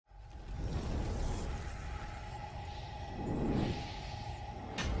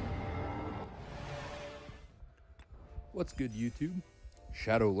What's good, YouTube?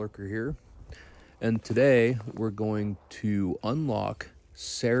 Shadow Lurker here, and today we're going to unlock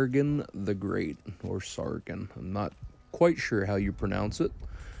Sargon the Great, or Sargon. I'm not quite sure how you pronounce it.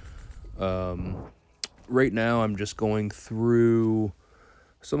 Right now I'm just going through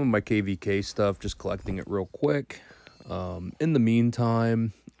some of my KVK stuff, just collecting it real quick. In the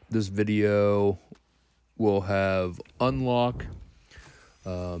meantime, this video will have unlock,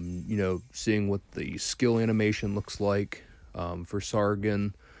 seeing what the skill animation looks like for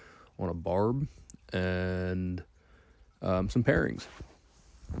Sargon on a barb, and some pairings.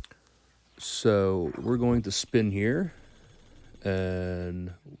 So we're going to spin here,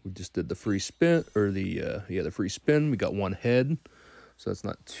 and we just did the free spin, or the free spin. We got one head, so that's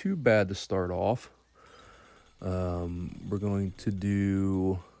not too bad to start off. We're going to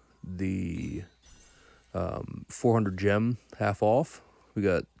do the 400 gem half off. We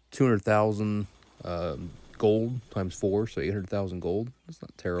got 200,000 gold times 4, so 800,000 gold. That's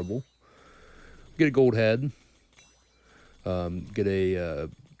not terrible. Get a gold head. Get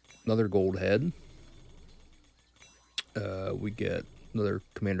another gold head. We get another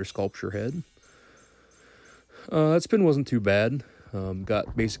commander sculpture head. That spin wasn't too bad.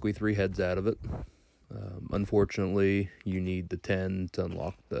 Got basically 3 heads out of it. Unfortunately, you need the 10 to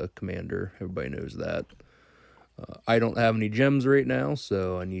unlock the commander. Everybody knows that. I don't have any gems right now,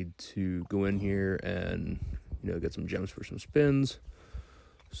 so I need to go in here and get some gems for some spins.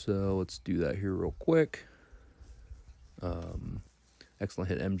 So let's do that here real quick. Excellent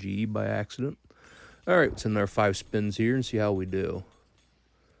hit MGE by accident. All right, let's send our 5 spins here and see how we do.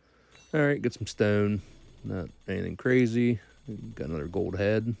 All right, get some stone. Not anything crazy. Got another gold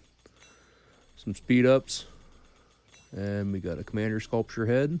head. Some speed ups. And we got a commander sculpture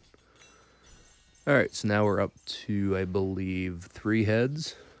head. All right, so now we're up to, I believe, 3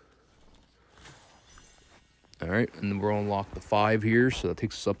 heads. All right, and then we'll unlock the 5 here, so that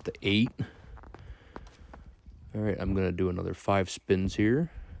takes us up to 8. All right, I'm gonna do another 5 spins here,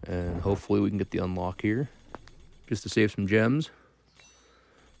 and hopefully we can get the unlock here, just to save some gems.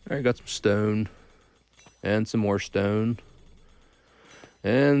 All right, got some stone, and some more stone,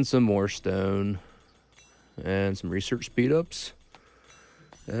 and some more stone, and some research speed ups,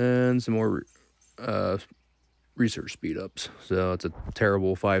 and some more research speed ups. So it's a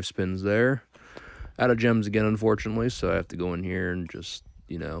terrible 5 spins there. Out of gems again, unfortunately, so I have to go in here and just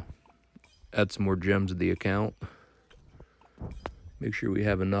add some more gems to the account. Make sure we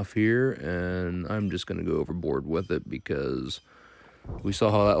have enough here, and I'm just gonna go overboard with it because we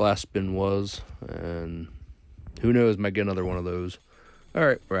saw how that last spin was, and who knows, might get another one of those. All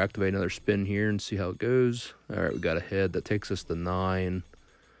right, we're activating another spin here and see how it goes. All right, we got a head that takes us to 9.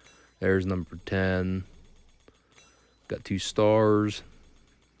 There's number 10. Got 2 stars.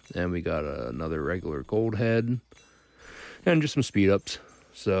 And we got another regular gold head. And just some speed ups.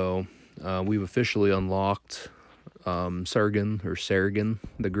 So we've officially unlocked Sargon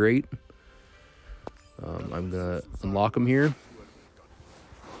the Great. I'm going to unlock him here.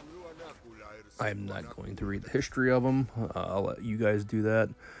 I'm not going to read the history of him. I'll let you guys do that.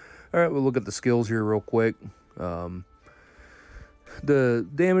 All right, we'll look at the skills here real quick. The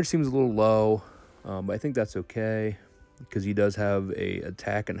damage seems a little low, but I think that's okay because he does have a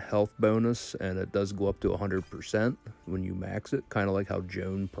attack and health bonus, and it does go up to 100% when you max it, kind of like how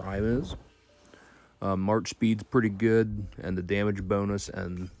Joan Prime is. March speed's pretty good, and the damage bonus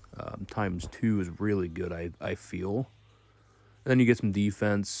and times 2 is really good, I feel. And then you get some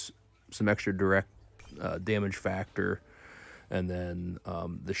defense, some extra direct damage factor, and then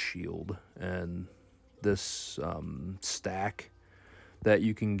the shield. And this stack that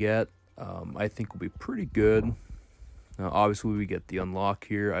you can get, I think will be pretty good. Now, obviously, we get the unlock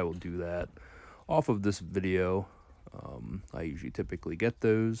here. I will do that off of this video. I usually typically get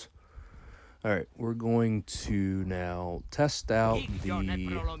those. All right, we're going to now test out the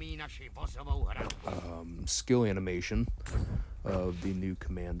skill animation of the new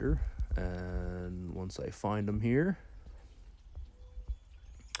commander. And once I find them here,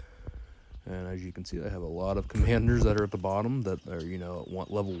 and as you can see, I have a lot of commanders that are at the bottom that are,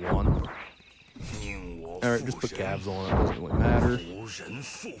 at level 1. Alright, just put calves on it, doesn't really matter.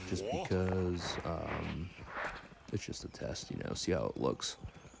 Just because it's just a test, see how it looks.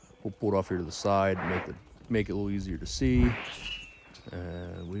 We'll pull it off here to the side, make it a little easier to see.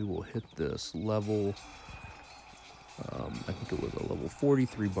 And we will hit this level, I think it was a level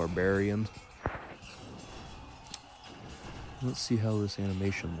 43 barbarian. Let's see how this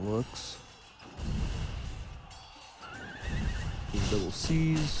animation looks. Double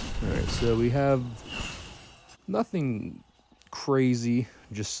C's. Alright, so we have nothing crazy,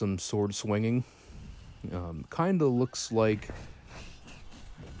 just some sword swinging. Kind of looks like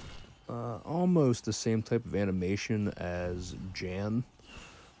almost the same type of animation as Jan,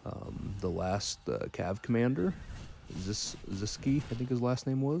 the last Cav commander. Ziski, I think his last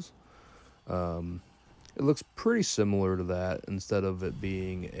name was. It looks pretty similar to that, instead of it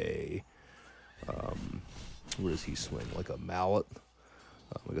being a, what does he swing? Like a mallet,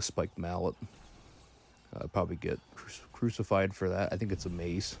 like a spiked mallet. I'd probably get crucified for that. I think it's a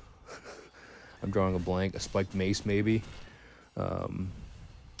mace. I'm drawing a blank. A spiked mace, maybe.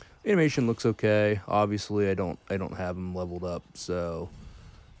 Animation looks okay. Obviously, I don't have him leveled up, so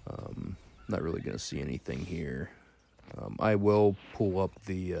not really gonna see anything here. I will pull up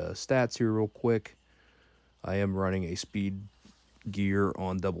the stats here real quick. I am running a speed gear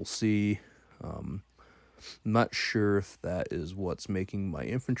on double C. I'm not sure if that is what's making my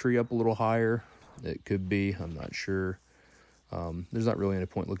infantry up a little higher. It could be. I'm not sure. There's not really any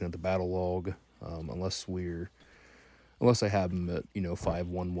point looking at the battle log unless I have him at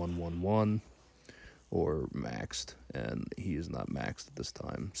 51111 or maxed, and he is not maxed at this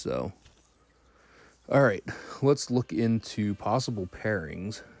time. So, all right, let's look into possible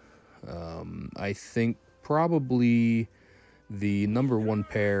pairings. I think probably the number one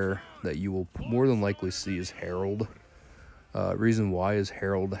pair that you will more than likely see is Herald. Reason why is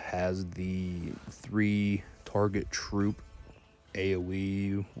Herald has the 3 target troop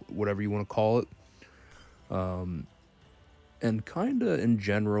AoE, whatever you want to call it. And kind of in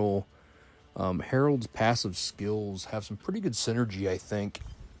general, Herald's passive skills have some pretty good synergy, I think,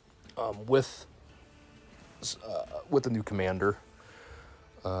 with the new commander.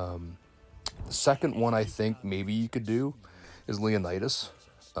 The second one I think maybe you could do is Leonidas.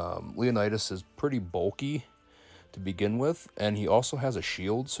 Leonidas is pretty bulky to begin with, and he also has a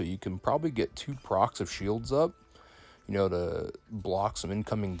shield, so you can probably get 2 procs of shields up, to block some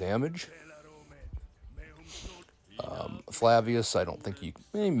incoming damage. Flavius, I don't think you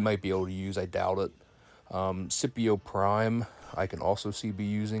might be able to use. I doubt it. Scipio Prime, I can also see be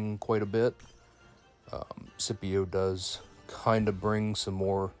using quite a bit. Scipio does kind of bring some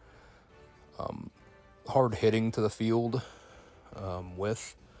more hard hitting to the field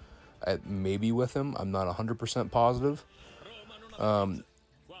maybe with him. I'm not 100% positive. I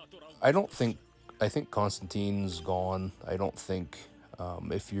think Constantine's gone. I don't think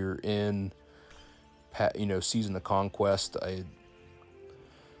if you're in Season of Conquest,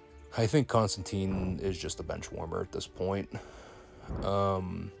 I think Constantine is just a bench warmer at this point.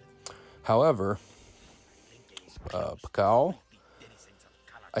 However, Pakal,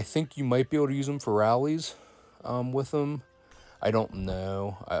 I think you might be able to use him for rallies with him. I don't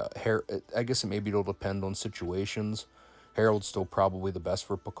know. I guess it maybe it'll depend on situations. Harold's still probably the best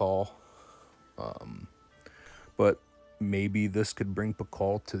for Pakal. But maybe this could bring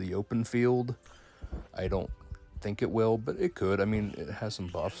Pakal to the open field. I don't think it will, but it could. I mean, it has some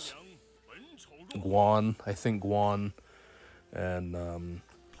buffs. Guan, I think Guan and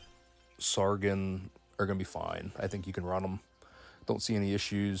Sargon are going to be fine. I think you can run them. Don't see any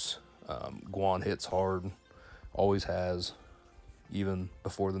issues. Guan hits hard. Always has. Even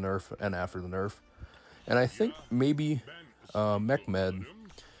before the nerf and after the nerf. And I think maybe Mechmed,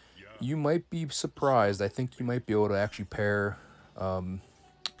 you might be surprised. I think you might be able to actually pair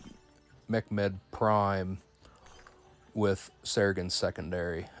Mechmed Prime with Sargon's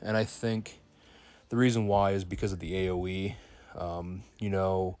secondary. And I think the reason why is because of the AoE.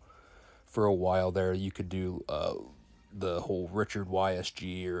 For a while there, you could do the whole Richard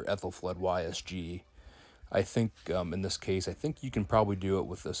YSG or Ethelfled YSG. I think in this case, I think you can probably do it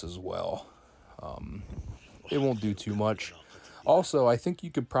with this as well. It won't do too much. Also, I think you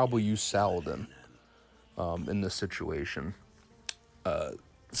could probably use Saladin in this situation.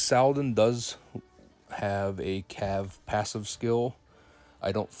 Saladin does have a Cav passive skill.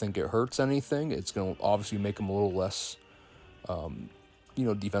 I don't think it hurts anything. It's going to obviously make him a little less,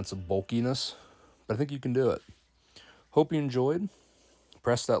 defensive bulkiness. But I think you can do it. Hope you enjoyed.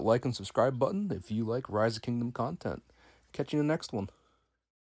 Press that like and subscribe button if you like Rise of Kingdom content. Catch you in the next one.